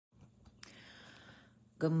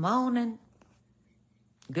Good morning.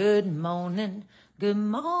 Good morning. Good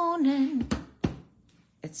morning.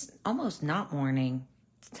 It's almost not morning.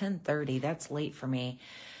 It's 10:30. That's late for me.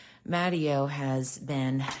 Matteo has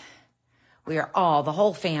been, the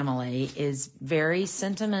whole family is very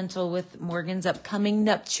sentimental with Morgan's upcoming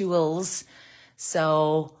nuptials.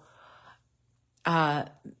 So,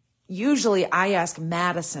 usually I ask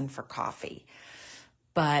Madison for coffee,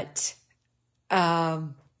 but,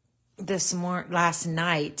 last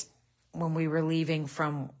night when we were leaving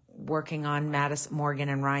from working on Morgan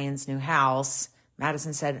and Ryan's new house,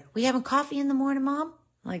 Madison said, "We having coffee in the morning, Mom?"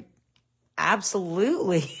 I'm like,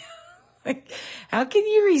 absolutely. Like, how can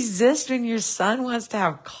you resist when your son wants to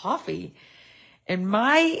have coffee? And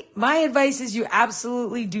my advice is you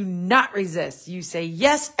absolutely do not resist. You say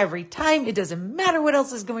yes every time. It doesn't matter what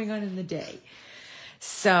else is going on in the day.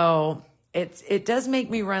 So it does make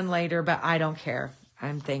me run later, but I don't care.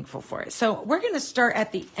 I'm thankful for it. So we're going to start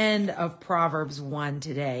at the end of Proverbs 1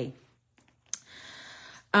 today.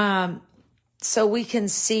 So we can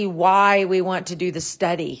see why we want to do the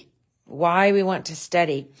study, why we want to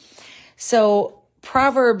study. So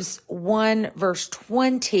Proverbs 1 verse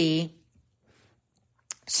 20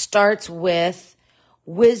 starts with,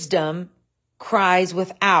 "Wisdom cries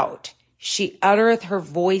without. She uttereth her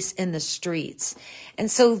voice in the streets." And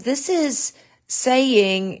so this is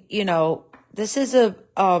saying, this is a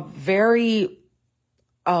very,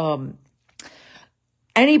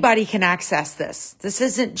 anybody can access this. This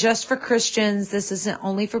isn't just for Christians. This isn't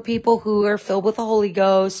only for people who are filled with the Holy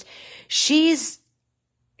Ghost. She's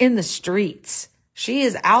in the streets. She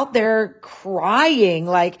is out there crying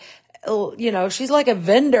like, she's like a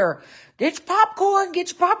vendor. Get your popcorn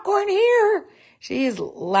here. She is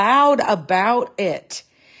loud about it.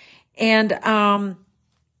 And,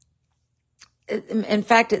 in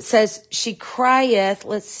fact, it says she crieth.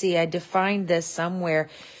 Let's see. I defined this somewhere.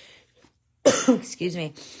 Excuse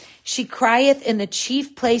me. She crieth in the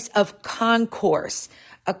chief place of concourse.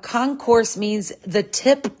 A concourse means the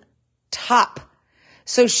tip top.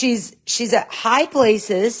 So she's at high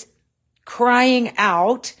places crying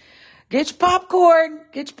out, get your popcorn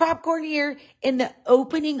here, in the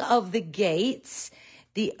opening of the gates.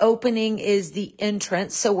 The opening is the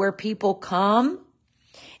entrance. So where people come,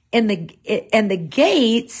 and the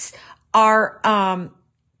gates are an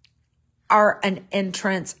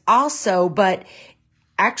entrance also, but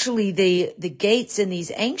actually the gates in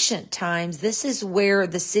these ancient times, this is where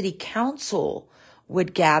the city council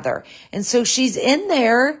would gather. And so she's in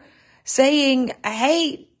there saying,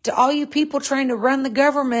 "Hey, to all you people trying to run the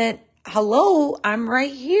government, hello, I'm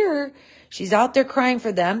right here." She's out there crying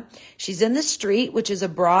for them. She's in the street, which is a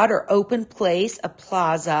broad or open place, a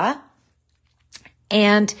plaza.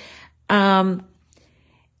 And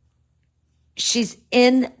she's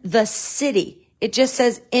in the city. It just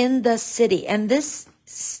says in the city. And this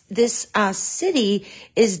city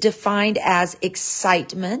is defined as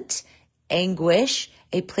excitement, anguish,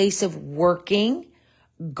 a place of working,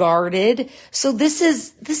 guarded. So this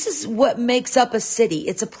is what makes up a city.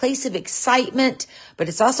 It's a place of excitement, but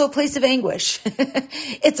it's also a place of anguish.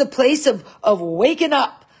 It's a place of waking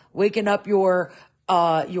up your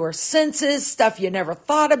senses, stuff you never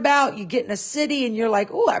thought about. You get in a city and you're like,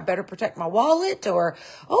 "Oh, I better protect my wallet," or,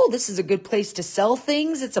 "Oh, this is a good place to sell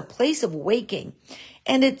things." It's a place of waking.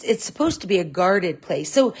 And it's supposed to be a guarded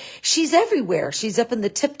place. So she's everywhere. She's up in the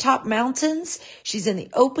tip-top mountains. She's in the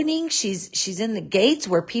opening. She's in the gates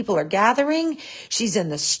where people are gathering. She's in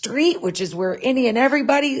the street, which is where any and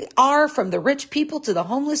everybody are, from the rich people to the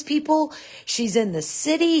homeless people. She's in the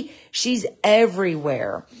city. She's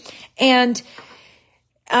everywhere. And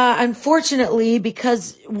unfortunately,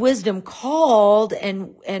 because wisdom called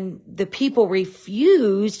and the people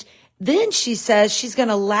refused, then she says she's going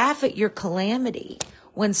to laugh at your calamity.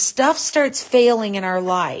 When stuff starts failing in our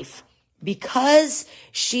life, because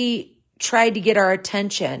she tried to get our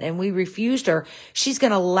attention and we refused her, she's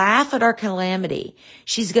going to laugh at our calamity.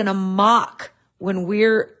 She's going to mock when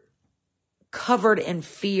we're covered in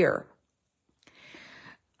fear.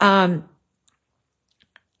 Your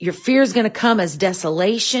fear is going to come as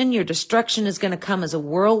desolation. Your destruction is going to come as a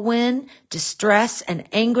whirlwind. Distress and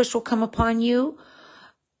anguish will come upon you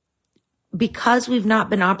because we've not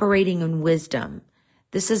been operating in wisdom.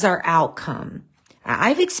 This is our outcome.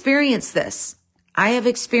 I've experienced this. I have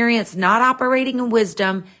experienced not operating in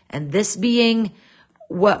wisdom, and this being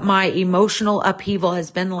what my emotional upheaval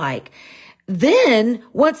has been like. Then,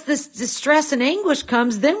 once this distress and anguish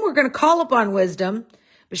comes, then we're going to call upon wisdom,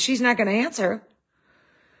 but she's not going to answer.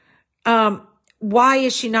 Why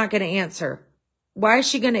is she not going to answer? Why is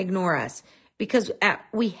she going to ignore us? because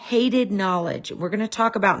we hated knowledge. We're going to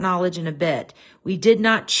talk about knowledge in a bit. We did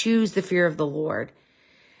not choose the fear of the Lord.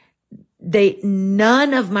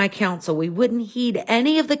 None of my counsel, we wouldn't heed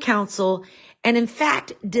any of the counsel, and in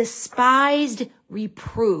fact, despised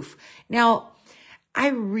reproof. Now, I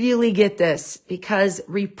really get this, because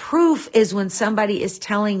reproof is when somebody is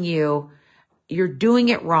telling you you're doing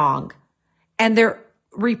it wrong, and their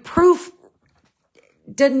reproof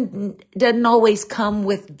doesn't always come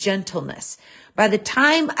with gentleness. By the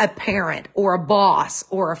time a parent or a boss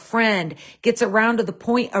or a friend gets around to the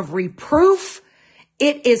point of reproof,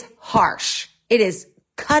 it is harsh. It is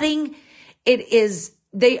cutting. It is,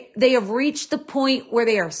 they have reached the point where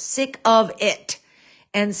they are sick of it.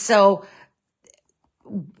 And so,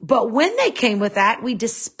 but when they came with that, we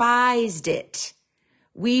despised it.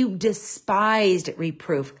 We despised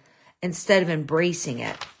reproof instead of embracing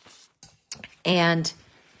it. And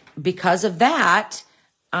because of that,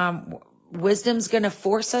 wisdom's going to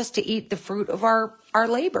force us to eat the fruit of our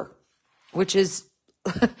labor, which is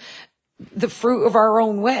the fruit of our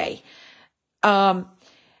own way.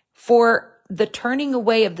 For the turning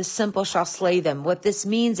away of the simple shall slay them. What this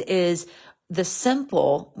means is the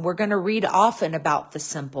simple, we're going to read often about the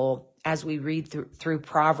simple as we read through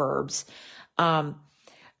Proverbs.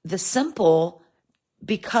 The simple,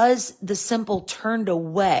 because the simple turned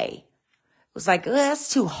away, it was like, that's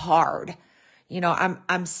too hard. You know,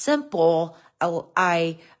 I'm simple.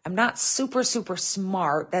 I'm not super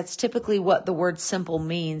smart. That's typically what the word simple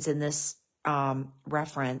means in this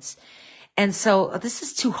reference. And so this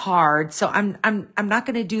is too hard. So I'm not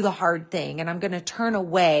going to do the hard thing, and I'm going to turn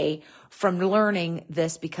away from learning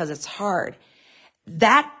this because it's hard.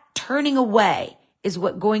 That turning away is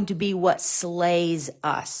going to be what slays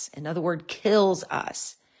us. In other words, kills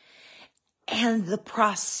us. And the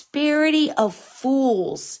prosperity of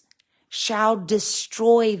fools shall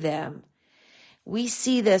destroy them. We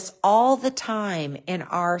see this all the time in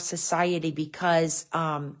our society because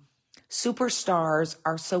superstars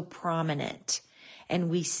are so prominent, and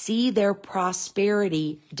we see their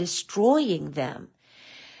prosperity destroying them.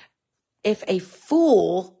 If a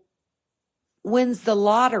fool wins the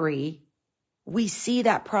lottery, we see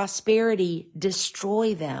that prosperity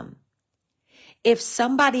destroy them. If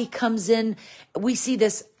somebody comes in, we see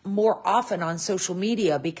this more often on social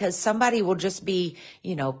media, because somebody will just be,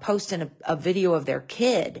 posting a video of their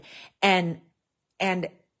kid, and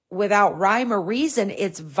without rhyme or reason,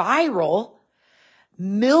 it's viral.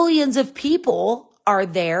 Millions of people are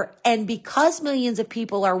there. And because millions of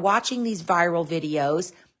people are watching these viral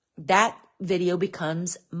videos, that video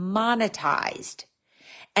becomes monetized.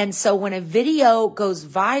 And so when a video goes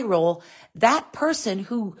viral, that person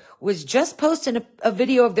who was just posting a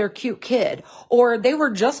video of their cute kid, or they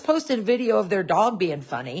were just posting a video of their dog being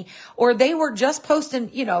funny, or they were just posting,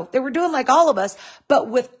 they were doing like all of us, but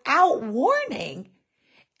without warning,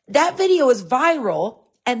 that video is viral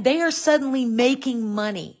and they are suddenly making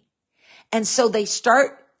money. And so they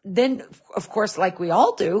start, then of course, like we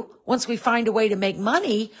all do, once we find a way to make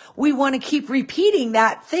money, we want to keep repeating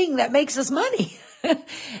that thing that makes us money.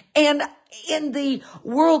 And in the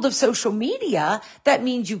world of social media, that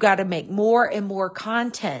means you got to make more and more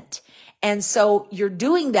content. And so you're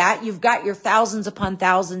doing that. You've got your thousands upon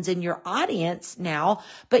thousands in your audience now,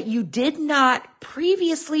 but you did not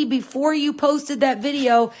previously, before you posted that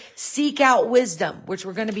video, seek out wisdom, which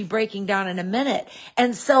we're going to be breaking down in a minute.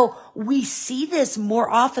 And so we see this more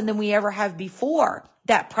often than we ever have before,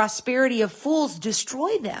 that prosperity of fools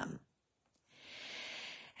destroy them.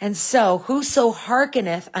 And so, whoso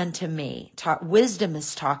hearkeneth unto me, wisdom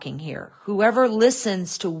is talking here. Whoever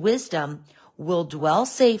listens to wisdom will dwell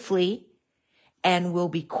safely and will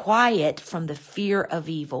be quiet from the fear of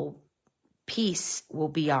evil. Peace will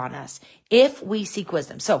be on us if we seek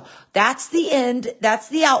wisdom. So that's the end. That's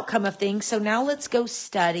the outcome of things. So now let's go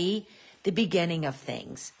study the beginning of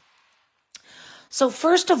things. So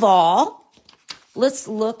first of all, let's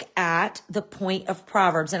look at the point of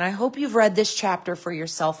Proverbs. And I hope you've read this chapter for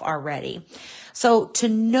yourself already. So to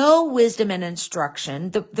know wisdom and instruction,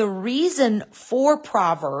 the reason for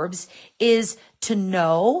Proverbs is to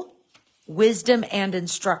know wisdom and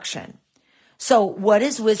instruction. So what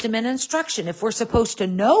is wisdom and instruction? If we're supposed to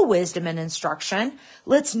know wisdom and instruction,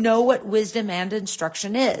 let's know what wisdom and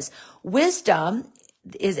instruction is. Wisdom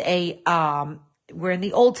is we're in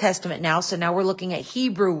the Old Testament now, so now we're looking at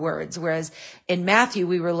Hebrew words, whereas in Matthew,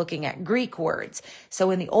 we were looking at Greek words.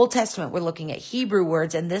 So in the Old Testament, we're looking at Hebrew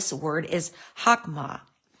words, and this word is hakmah,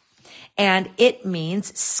 and it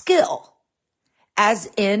means skill.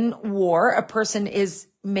 As in war, a person is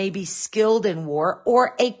maybe skilled in war,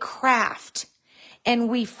 or a craft. And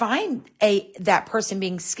we find that person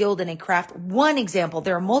being skilled in a craft. One example,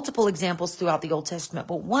 there are multiple examples throughout the Old Testament,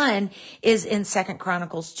 but one is in 2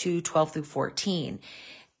 Chronicles 2:12 through 14.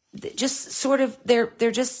 Just sort of,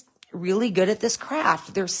 they're just really good at this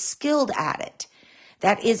craft. They're skilled at it.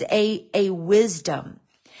 That is a wisdom.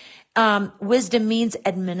 Wisdom means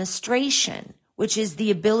administration, which is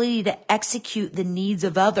the ability to execute the needs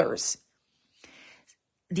of others.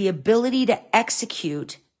 The ability to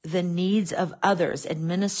execute the needs of others,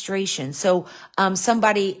 administration. So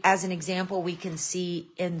somebody, as an example, we can see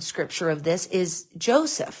in scripture of this is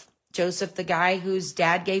Joseph. Joseph, the guy whose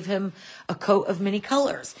dad gave him a coat of many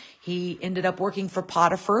colors. He ended up working for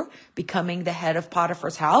Potiphar, becoming the head of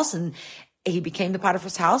Potiphar's house. And he became the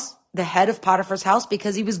head of Potiphar's house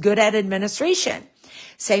because he was good at administration.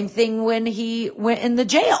 Same thing when he went in the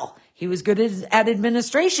jail. He was good at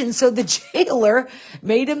administration. So the jailer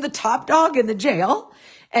made him the top dog in the jail.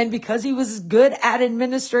 And because he was good at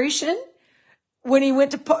administration, when he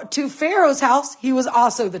went to Pharaoh's house, he was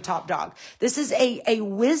also the top dog. This is a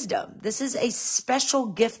wisdom. This is a special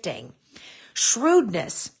gifting.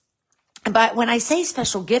 Shrewdness. But when I say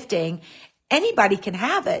special gifting, anybody can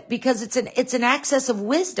have it because it's an access of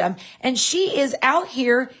wisdom. And she is out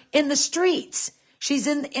here in the streets. She's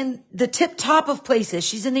in the tip top of places.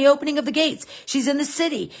 She's in the opening of the gates. She's in the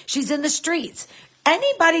city. She's in the streets.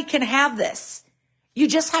 Anybody can have this. You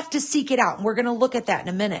just have to seek it out. And we're going to look at that in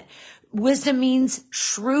a minute. Wisdom means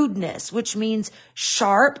shrewdness, which means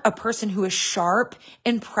sharp, a person who is sharp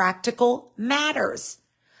in practical matters.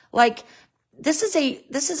 Like this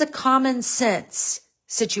is a common sense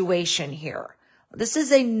situation here. This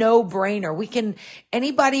is a no-brainer.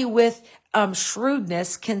 Anybody with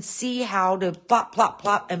shrewdness can see how to plop, plop,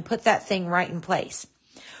 plop and put that thing right in place.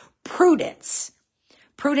 Prudence.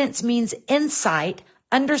 Prudence means insight,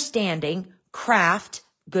 understanding, craft,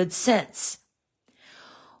 good sense.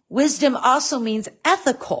 Wisdom also means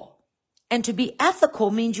ethical. And to be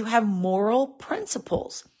ethical means you have moral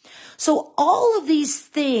principles. So all of these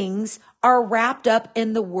things are wrapped up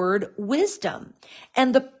in the word wisdom.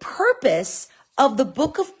 And the purpose of the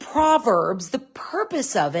book of Proverbs, the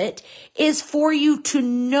purpose of it is for you to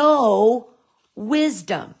know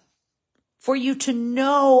wisdom, for you to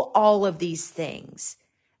know all of these things.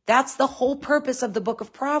 That's the whole purpose of the book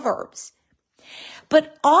of Proverbs.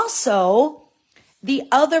 But also, the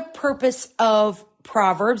other purpose of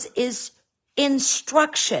Proverbs is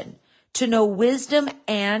instruction, to know wisdom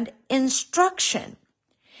and instruction.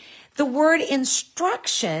 The word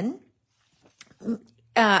instruction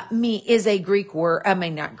is a Greek word,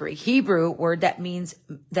 Hebrew word that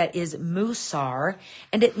is musar,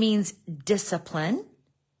 and it means discipline,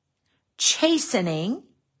 chastening.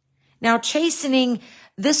 Now, chastening,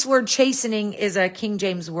 this word chastening is a King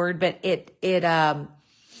James word, but it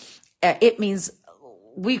means,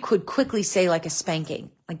 we could quickly say like a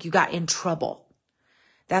spanking, like you got in trouble.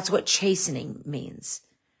 That's what chastening means.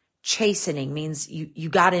 Chastening means you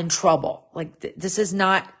got in trouble. Like this is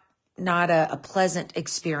not a pleasant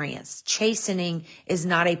experience. Chastening is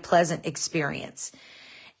not a pleasant experience.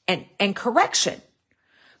 And correction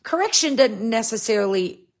doesn't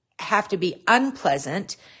necessarily have to be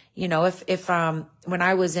unpleasant. You know, if when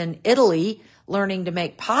I was in Italy learning to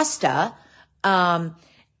make pasta,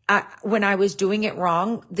 when I was doing it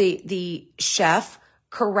wrong, the chef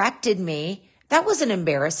corrected me. That wasn't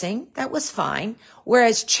embarrassing. That was fine.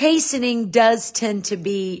 Whereas chastening does tend to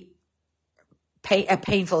be a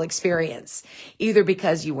painful experience, either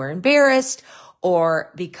because you were embarrassed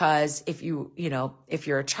or because if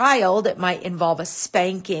you're a child, it might involve a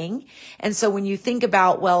spanking. And so when you think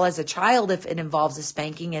about, well, as a child, if it involves a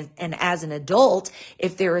spanking and as an adult,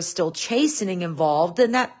 if there is still chastening involved,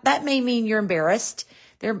 then that may mean you're embarrassed.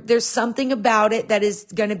 There's something about it that is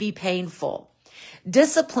going to be painful.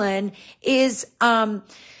 Discipline is,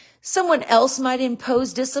 someone else might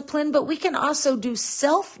impose discipline, but we can also do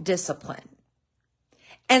self-discipline.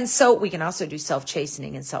 And so we can also do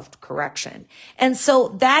self-chastening and self-correction. And so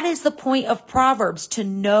that is the point of Proverbs, to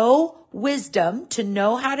know wisdom, to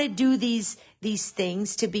know how to do these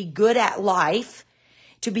things, to be good at life,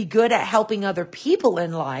 to be good at helping other people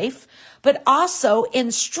in life, but also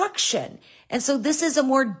instruction. And so this is a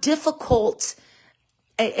more difficult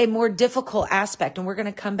aspect. And we're going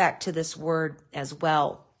to come back to this word as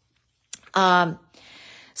well.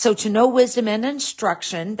 So to know wisdom and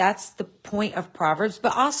instruction, that's the point of Proverbs,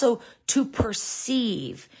 but also to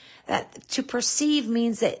perceive. That to perceive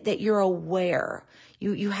means that you're aware.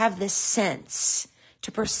 You have this sense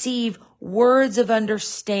to perceive words of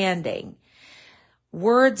understanding.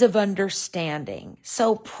 Words of understanding.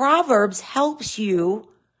 So Proverbs helps you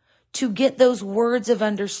to get those words of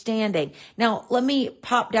understanding. Now, let me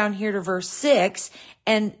pop down here to verse 6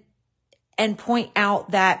 and point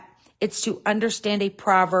out that it's to understand a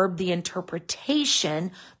proverb, the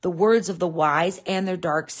interpretation, the words of the wise, and their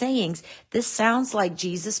dark sayings. This sounds like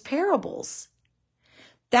Jesus' parables.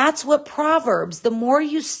 That's what Proverbs, the more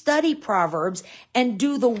you study Proverbs and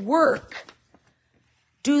do the work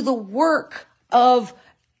of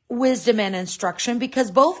wisdom and instruction, because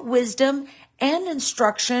both wisdom and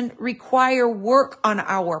instruction require work on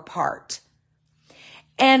our part.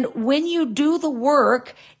 And when you do the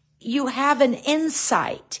work, you have an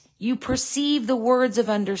insight. You perceive the words of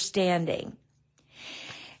understanding.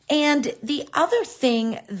 And the other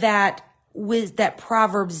thing that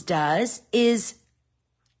Proverbs does is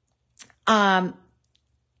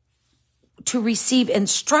to receive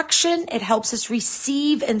instruction. It helps us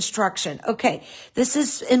receive instruction. Okay, this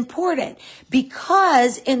is important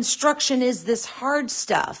because instruction is this hard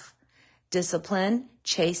stuff. Discipline,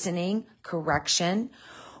 chastening, correction.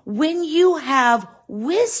 When you have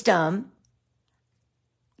wisdom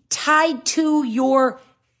tied to your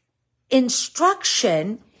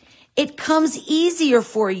instruction, it comes easier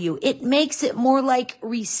for you. It makes it more like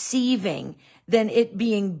receiving than it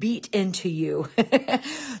being beat into you.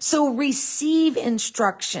 So receive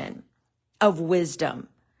instruction of wisdom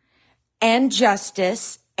and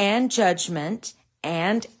justice and judgment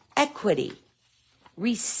and equity.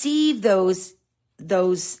 Receive those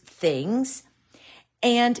things.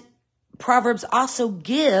 And Proverbs also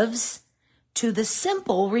gives to the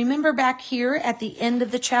simple. Remember back here at the end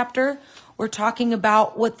of the chapter, we're talking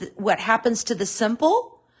about what happens to the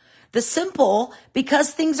simple. The simple,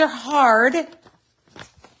 because things are hard,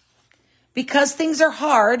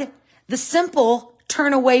 the simple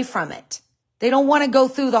turn away from it. They don't want to go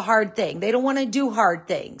through the hard thing. They don't want to do hard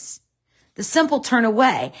things. The simple turn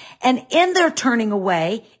away. And in their turning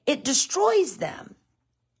away, it destroys them.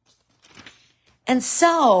 And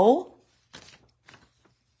so,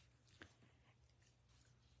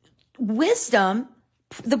 wisdom,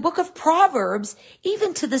 the book of Proverbs,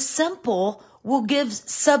 even to the simple, will give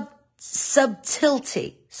subtlety.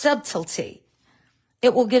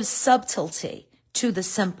 It will give subtlety to the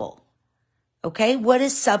simple. Okay, what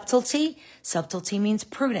is subtlety? Subtlety means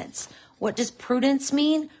prudence. What does prudence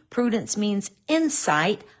mean? Prudence means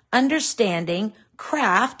insight, understanding,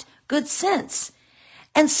 craft, good sense.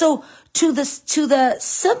 And so to the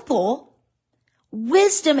simple,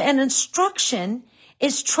 wisdom and instruction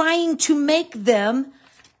is trying to make them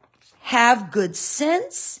have good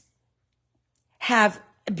sense,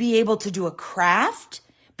 be able to do a craft,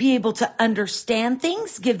 be able to understand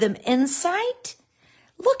things, give them insight.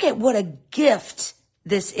 Look at what a gift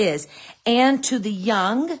this is. And to the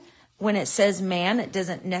young, when it says man, it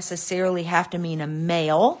doesn't necessarily have to mean a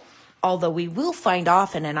male, although we will find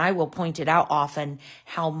often, and I will point it out often,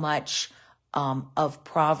 how much of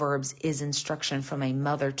Proverbs is instruction from a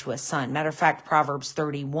mother to a son. Matter of fact, Proverbs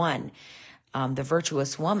 31, the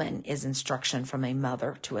virtuous woman is instruction from a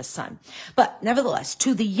mother to a son. But nevertheless,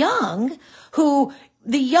 to the young,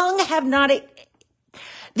 the young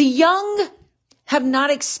have not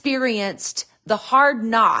experienced the hard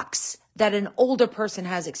knocks that an older person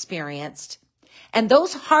has experienced. And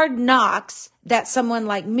those hard knocks that someone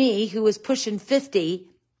like me, who is pushing 50,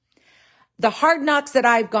 the hard knocks that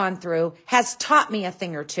I've gone through has taught me a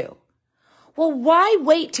thing or two. Well, why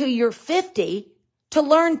wait till you're 50 to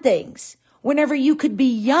learn things whenever you could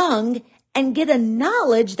be young and get a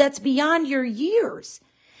knowledge that's beyond your years?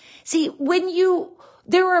 See,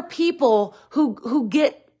 there are people who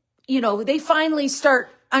get, they finally start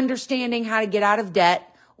understanding how to get out of debt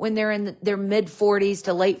when they're in their mid 40s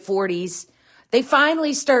to late 40s. They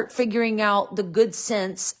finally start figuring out the good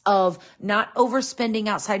sense of not overspending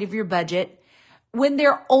outside of your budget when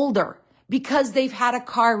they're older, because they've had a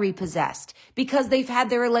car repossessed, because they've had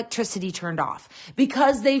their electricity turned off,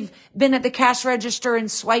 because they've been at the cash register and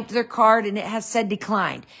swiped their card and it has said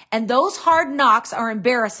declined. And those hard knocks are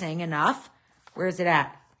embarrassing enough. Where is it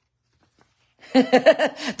at?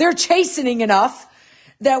 They're chastening enough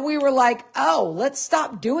that we were like, oh, let's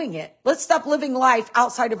stop doing it. Let's stop living life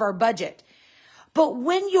outside of our budget. But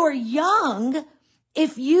when you're young,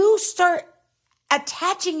 if you start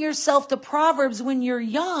attaching yourself to Proverbs when you're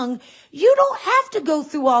young, you don't have to go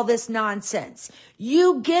through all this nonsense.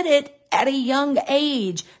 You get it at a young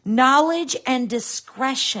age. Knowledge and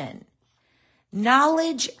discretion.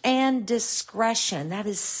 Knowledge and discretion. That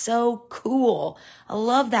is so cool. I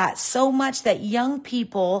love that so much, that young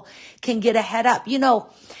people can get a head up.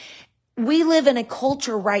 We live in a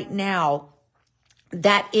culture right now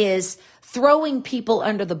that is throwing people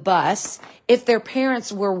under the bus if their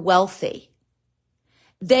parents were wealthy.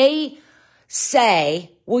 they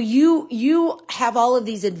say, well, you have all of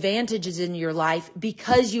these advantages in your life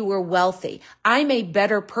because you were wealthy. I'm a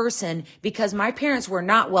better person because my parents were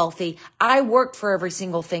not wealthy. I worked for every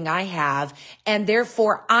single thing I have, and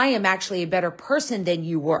therefore I am actually a better person than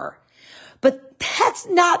you were. But that's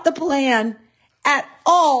not the plan at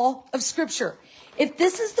all of Scripture. If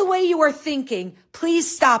this is the way you are thinking,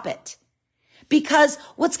 please stop it. Because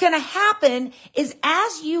what's going to happen is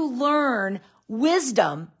as you learn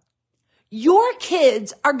wisdom, your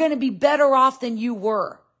kids are going to be better off than you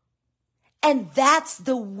were. And that's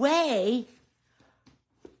the way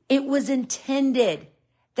it was intended.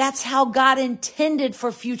 That's how God intended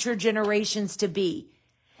for future generations to be.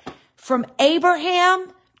 From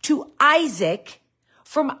Abraham to Isaac,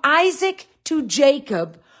 from Isaac to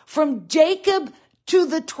Jacob, from Jacob to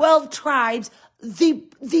the 12 tribes,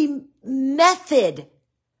 the method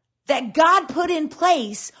that God put in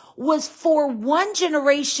place was for one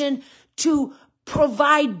generation to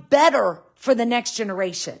provide better for the next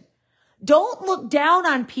generation. Don't look down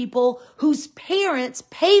on people whose parents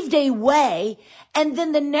paved a way and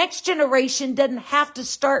then the next generation doesn't have to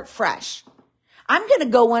start fresh. I'm going to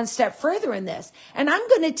go one step further in this, and I'm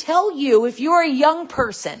going to tell you, if you're a young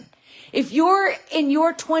person, if you're in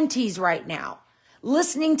your 20s right now,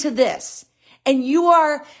 listening to this, and you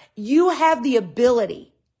have the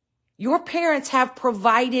ability, your parents have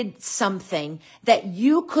provided something that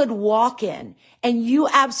you could walk in, and you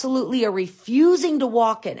absolutely are refusing to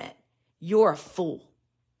walk in it, you're a fool.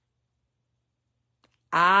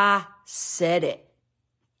 I said it.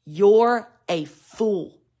 You're a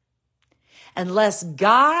fool. Unless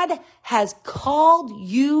God has called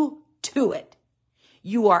you to it,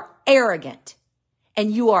 you are arrogant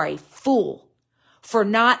and you are a fool for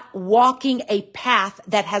not walking a path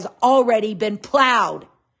that has already been plowed.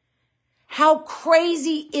 How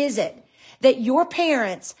crazy is it that your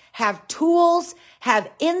parents have tools,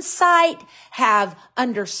 have insight, have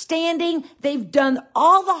understanding? They've done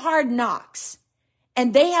all the hard knocks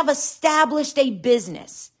and they have established a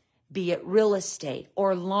business, be it real estate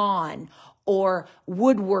or lawn or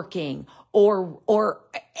woodworking or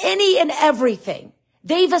any and everything.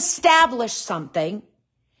 They've established something.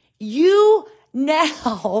 You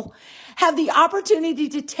now have the opportunity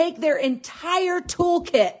to take their entire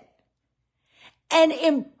toolkit and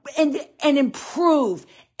improve,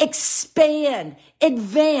 expand,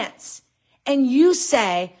 advance. And you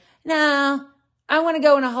say, no, I want to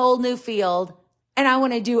go in a whole new field and I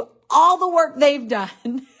want to do all the work they've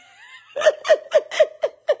done.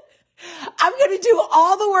 I'm going to do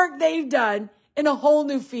all the work they've done in a whole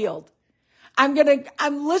new field. I'm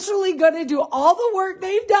literally going to do all the work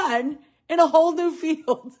they've done in a whole new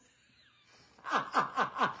field.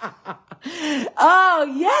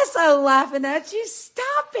 Oh, yes, I'm laughing at you.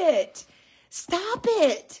 Stop it. Stop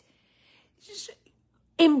it. Just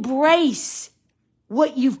embrace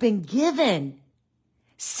what you've been given.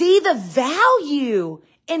 See the value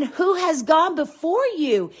in who has gone before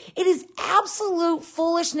you. It is absolute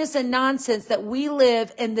foolishness and nonsense that we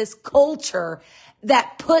live in this culture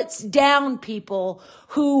that puts down people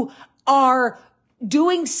who are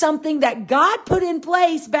doing something that God put in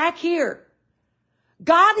place back here.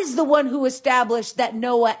 God is the one who established that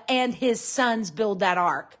Noah and his sons build that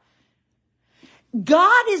ark.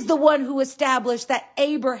 God is the one who established that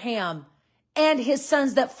Abraham and his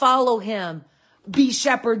sons that follow him be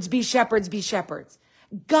shepherds, be shepherds, be shepherds.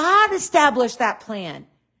 God established that plan.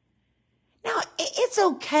 Now, it's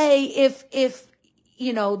okay if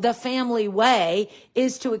the family way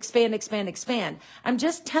is to expand, expand, expand. I'm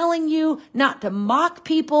just telling you not to mock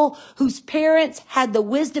people whose parents had the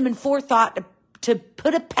wisdom and forethought to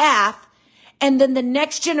put a path, and then the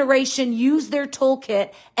next generation used their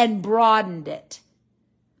toolkit and broadened it.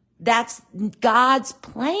 That's God's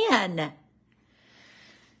plan.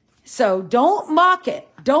 So don't mock it.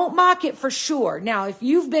 Don't mock it for sure. Now, if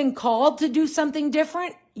you've been called to do something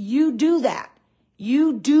different, you do that.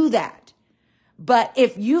 You do that. But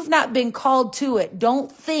if you've not been called to it,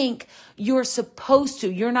 don't think you're supposed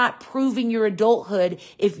to. You're not proving your adulthood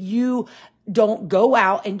if you don't go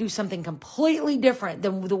out and do something completely different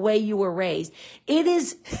than the way you were raised. It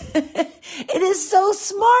is so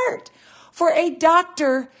smart for a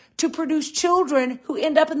doctor to produce children who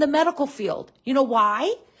end up in the medical field. You know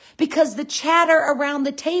why? Because the chatter around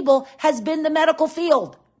the table has been the medical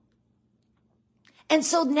field. And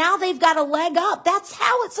so now they've got a leg up. That's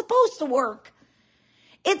how it's supposed to work.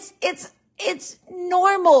 It's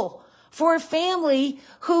normal for a family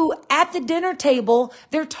who at the dinner table,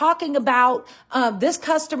 they're talking about, this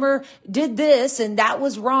customer did this and that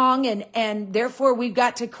was wrong. And therefore we've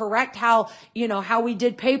got to correct how we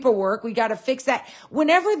did paperwork. We got to fix that.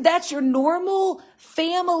 Whenever that's your normal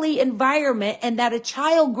family environment and that a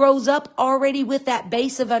child grows up already with that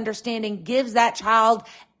base of understanding, gives that child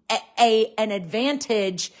an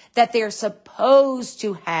advantage that they're supposed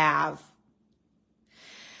to have.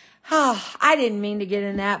 Oh, I didn't mean to get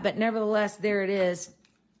in that, but nevertheless, there it is.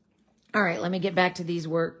 All right, let me get back to these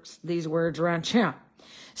words around here.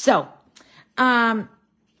 So, the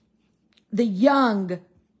young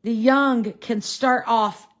can start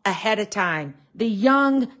off ahead of time. The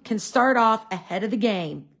young can start off ahead of the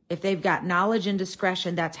game. If they've got knowledge and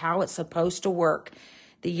discretion, that's how it's supposed to work.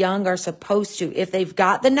 The young are supposed to, if they've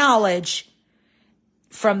got the knowledge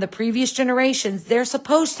from the previous generations, they're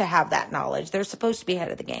supposed to have that knowledge. They're supposed to be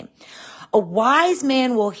ahead of the game. A wise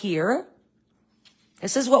man will hear.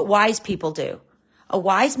 This is what wise people do. A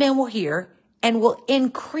wise man will hear and will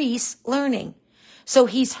increase learning. So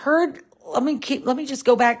he's heard, let me just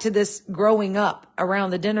go back to this growing up around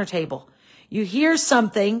the dinner table. You hear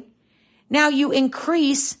something, now you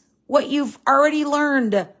increase what you've already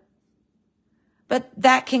learned. But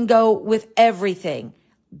that can go with everything.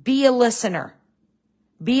 Be a listener.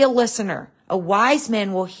 Be a listener. A wise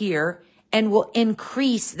man will hear and will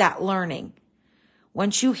increase that learning.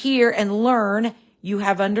 Once you hear and learn, you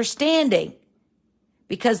have understanding.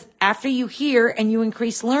 Because after you hear and you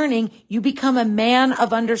increase learning, you become a man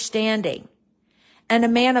of understanding. And a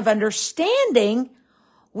man of understanding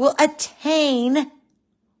will attain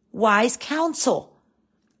wise counsel.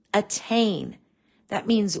 Attain. That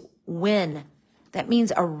means win. That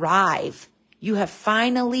means arrive. You have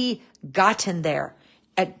finally gotten there.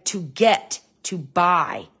 To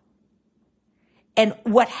buy. And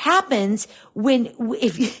what happens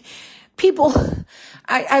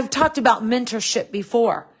I've talked about mentorship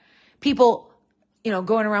before. People,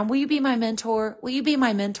 going around, will you be my mentor? Will you be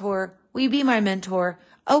my mentor? Will you be my mentor?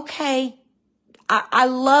 Okay. I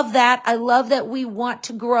love that. I love that we want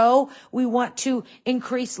to grow. We want to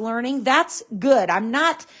increase learning. That's good. I'm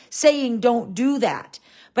not saying don't do that,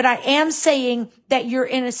 but I am saying that you're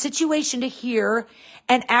in a situation to hear.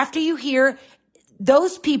 And after you hear,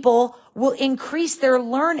 those people will increase their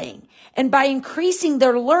learning. And by increasing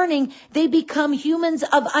their learning, they become humans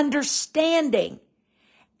of understanding.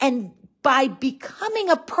 And by becoming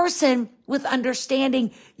a person with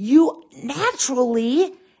understanding, you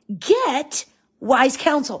naturally get wise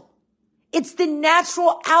counsel. It's the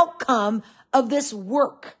natural outcome of this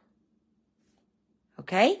work.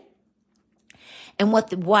 Okay? And what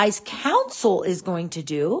the wise counsel is going to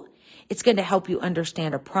do, it's going to help you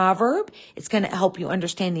understand a proverb. It's going to help you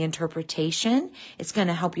understand the interpretation. It's going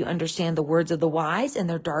to help you understand the words of the wise and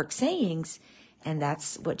their dark sayings. And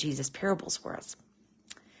that's what Jesus' parables were.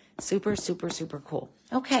 Super, super, super cool.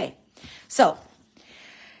 Okay. So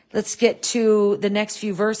let's get to the next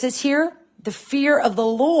few verses here. The fear of the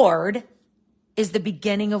Lord is the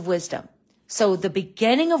beginning of wisdom. So the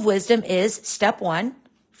beginning of wisdom is step 1,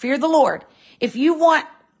 fear the Lord. If you want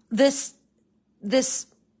this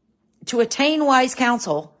to attain wise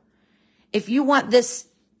counsel, if you want this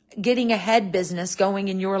getting ahead business going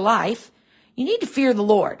in your life, you need to fear the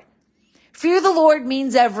Lord. Fear the Lord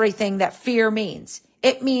means everything that fear means.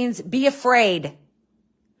 It means be afraid.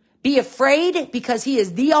 Be afraid because he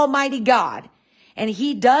is the Almighty God. And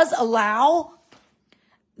he does allow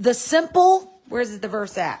the simple, where's the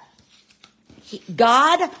verse at?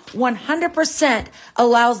 God 100%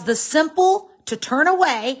 allows the simple to turn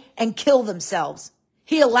away and kill themselves.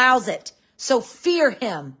 He allows it. So fear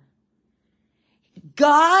him.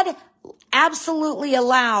 God absolutely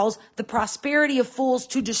allows the prosperity of fools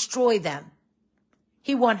to destroy them.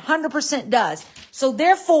 He 100% does. So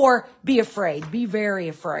therefore, be afraid. Be very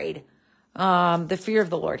afraid. The fear of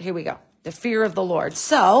the Lord. Here we go. The fear of the Lord.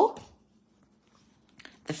 So,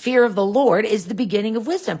 the fear of the Lord is the beginning of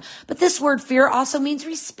wisdom. But this word fear also means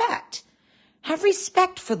respect. Have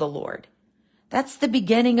respect for the Lord. That's the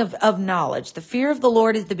beginning of knowledge. The fear of the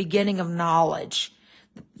Lord is the beginning of knowledge.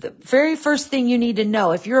 The very first thing you need to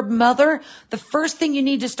know, if you're a mother, the first thing you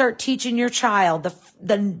need to start teaching your child,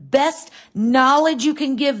 the best knowledge you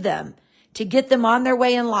can give them to get them on their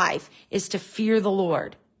way in life is to fear the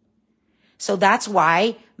Lord. So that's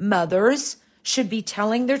why mothers should be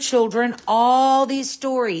telling their children all these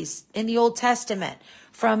stories in the Old Testament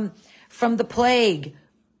from the plague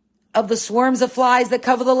of the swarms of flies that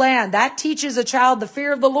cover the land. That teaches a child the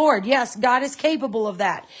fear of the Lord. Yes, God is capable of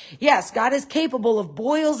that. Yes, God is capable of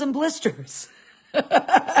boils and blisters.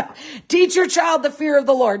 Teach your child the fear of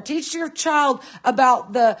the Lord. Teach your child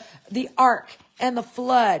about the ark and the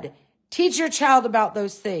flood. Teach your child about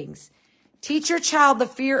those things. Teach your child the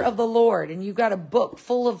fear of the Lord. And you've got a book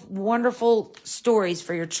full of wonderful stories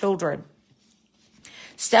for your children.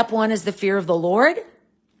 Step 1 is the fear of the Lord.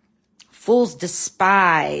 Fools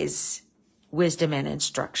despise wisdom and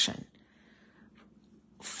instruction.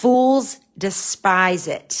 Fools despise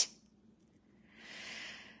it.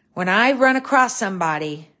 When I run across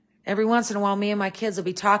somebody, every once in a while, me and my kids will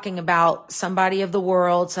be talking about somebody of the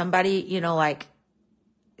world, somebody,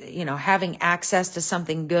 having access to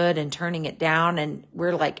something good and turning it down. And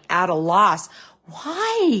we're like at a loss.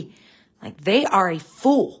 Why? Like they are a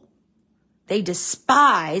fool. They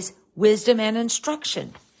despise wisdom and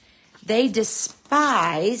instruction. They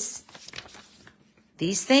despise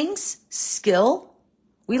these things, skill.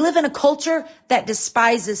 We live in a culture that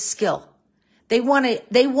despises skill. They want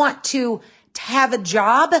to have a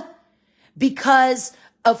job because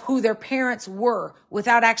of who their parents were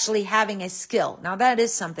without actually having a skill. Now that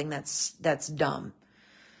is something that's dumb.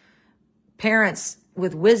 Parents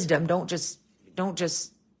with wisdom don't just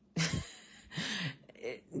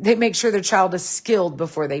they make sure their child is skilled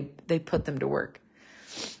before they put them to work.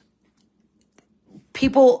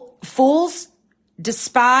 Fools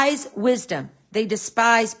despise wisdom. They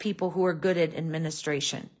despise people who are good at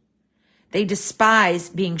administration. They despise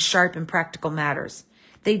being sharp in practical matters.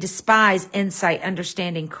 They despise insight,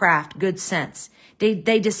 understanding, craft, good sense. They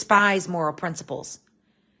despise moral principles.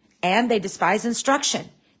 And they despise instruction.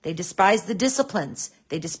 They despise the disciplines.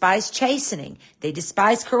 They despise chastening. They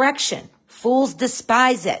despise correction. Fools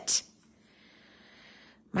despise it.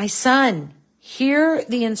 My son, hear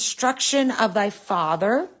the instruction of thy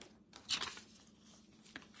father.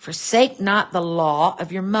 Forsake not the law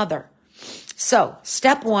of your mother. So,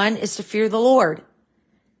 step 1 is to fear the Lord.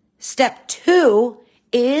 Step 2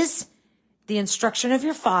 is the instruction of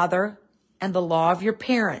your father and the law of your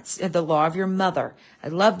parents and the law of your mother. I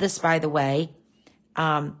love this, by the way.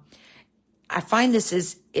 I find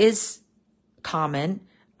this is common.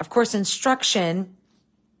 Of course, instruction,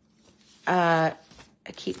 I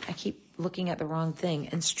keep looking at the wrong thing.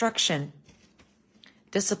 Instruction,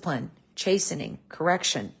 discipline, chastening,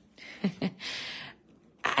 correction.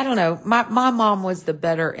 I don't know. My mom was the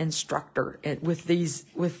better instructor with these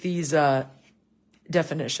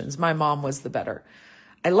definitions. My mom was the better.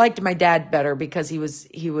 I liked my dad better because he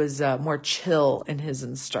was more chill in his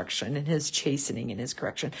instruction and his chastening and his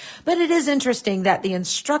correction. But it is interesting that the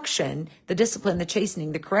instruction, the discipline, the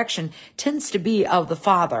chastening, the correction tends to be of the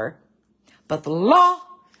father, but the law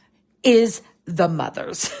is the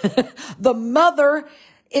mother's. The mother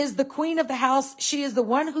is the queen of the house. She is the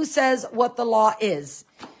one who says what the law is.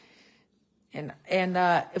 And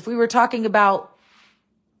if we were talking about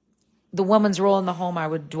the woman's role in the home, I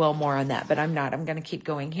would dwell more on that, but I'm not. I'm going to keep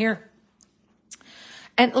going here.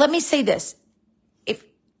 And let me say this.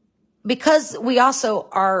 Because we also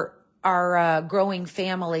are growing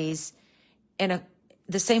families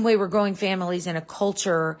the same way we're growing families in a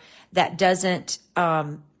culture that doesn't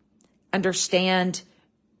understand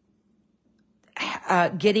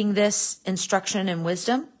getting this instruction and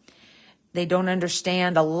wisdom. They don't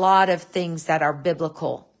understand a lot of things that are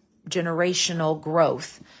biblical, generational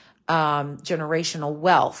growth, generational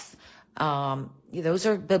wealth. Those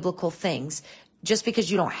are biblical things. Just because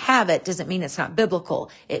you don't have it doesn't mean it's not biblical.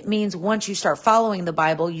 It means once you start following the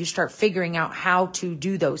Bible, you start figuring out how to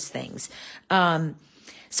do those things.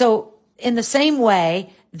 So in the same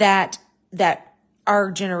way that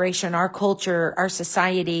our generation, our culture, our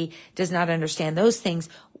society does not understand those things,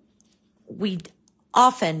 we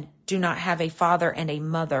often do not have a father and a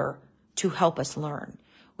mother to help us learn.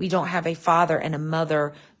 We don't have a father and a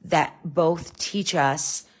mother that both teach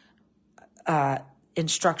us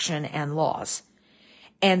instruction and laws.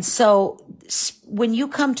 And so when you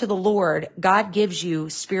come to the Lord, God gives you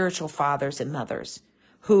spiritual fathers and mothers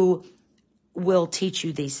who will teach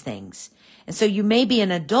you these things. And so you may be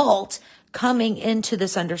an adult coming into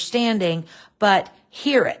this understanding, but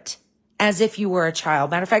hear it as if you were a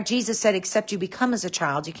child. Matter of fact, Jesus said, except you become as a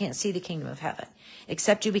child, you can't see the kingdom of heaven.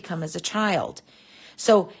 Except you become as a child.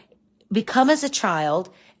 So become as a child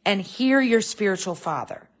and hear your spiritual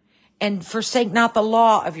father, and forsake not the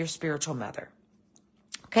law of your spiritual mother.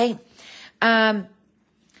 Okay. And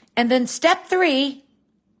then step 3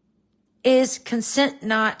 is consent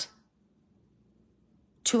not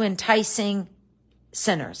to enticing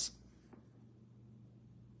sinners.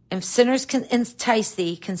 If sinners can entice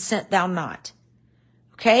thee, consent thou not.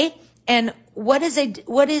 Okay. And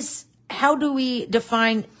how do we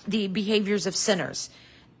define the behaviors of sinners?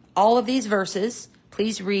 All of these verses,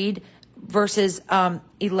 please read verses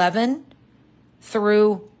 11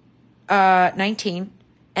 through 19,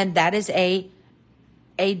 and that is a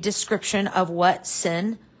description of what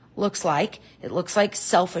sin looks like. It looks like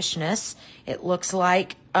selfishness. It looks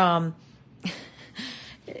like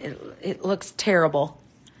it looks terrible.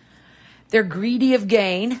 They're greedy of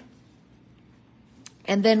gain.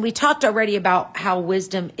 And then we talked already about how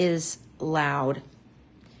wisdom is loud.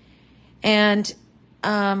 And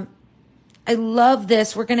I love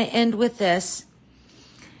this. We're going to end with this.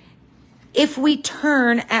 If we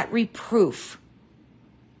turn at reproof,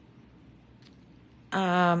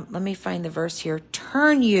 let me find the verse here.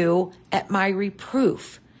 Turn you at my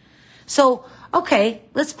reproof. So, okay,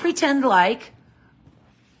 let's pretend like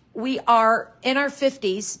we are in our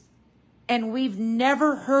 50s and we've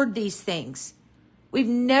never heard these things. We've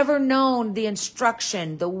never known the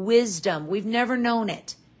instruction, the wisdom. We've never known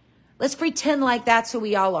it. Let's pretend like that's who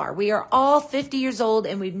we all are. We are all 50 years old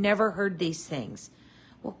and we've never heard these things.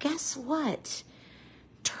 Well, guess what?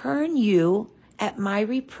 Turn you at my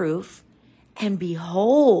reproof, and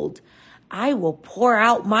behold, I will pour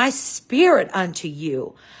out my spirit unto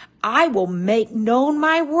you. I will make known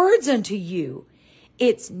my words unto you.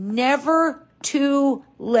 It's never too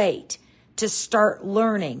late to start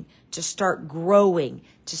learning, to start growing,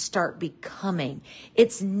 to start becoming.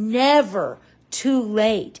 It's never too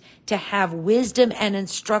late to have wisdom and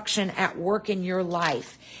instruction at work in your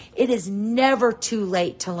life. It is never too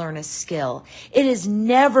late to learn a skill. It is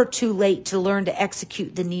never too late to learn to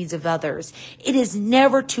execute the needs of others. It is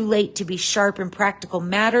never too late to be sharp in practical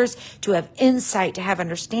matters, to have insight, to have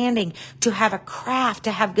understanding, to have a craft,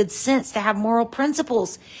 to have good sense, to have moral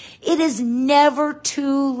principles. It is never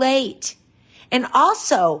too late. And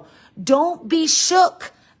also, don't be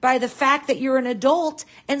shook by the fact that you're an adult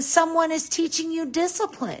and someone is teaching you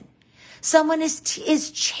discipline. Someone is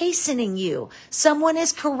chastening you. Someone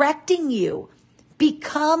is correcting you.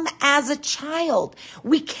 Become as a child.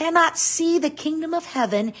 We cannot see the kingdom of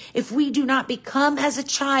heaven if we do not become as a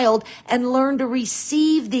child and learn to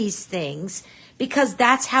receive these things, because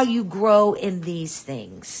that's how you grow in these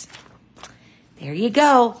things. There you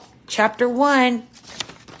go. Chapter 1.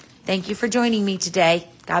 Thank you for joining me today.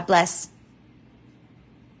 God bless.